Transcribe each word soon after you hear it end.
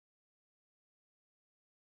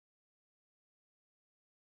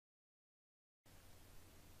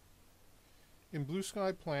In Blue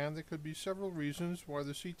Sky Plan, there could be several reasons why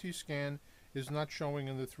the CT scan is not showing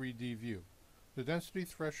in the 3D view. The density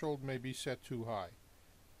threshold may be set too high.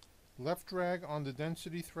 Left drag on the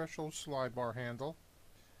density threshold slide bar handle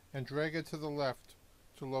and drag it to the left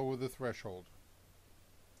to lower the threshold.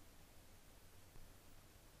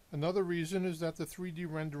 Another reason is that the 3D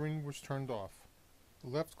rendering was turned off.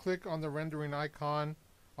 Left click on the rendering icon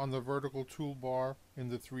on the vertical toolbar in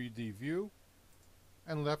the 3D view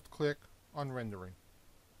and left click on rendering.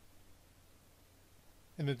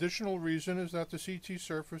 An additional reason is that the CT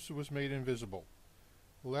surface was made invisible.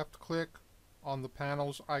 Left click on the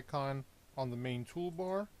panel's icon on the main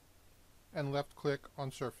toolbar and left click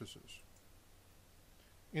on surfaces.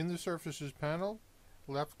 In the surfaces panel,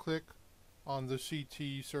 left click on the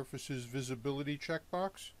CT surface's visibility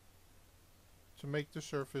checkbox to make the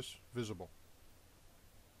surface visible.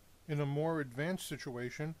 In a more advanced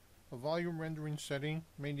situation, a volume rendering setting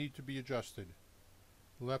may need to be adjusted.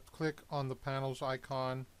 Left click on the panel's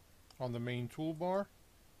icon on the main toolbar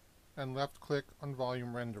and left click on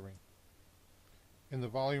volume rendering. In the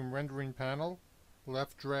volume rendering panel,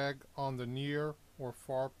 left drag on the near or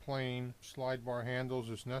far plane slide bar handles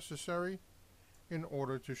as necessary in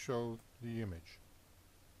order to show the image.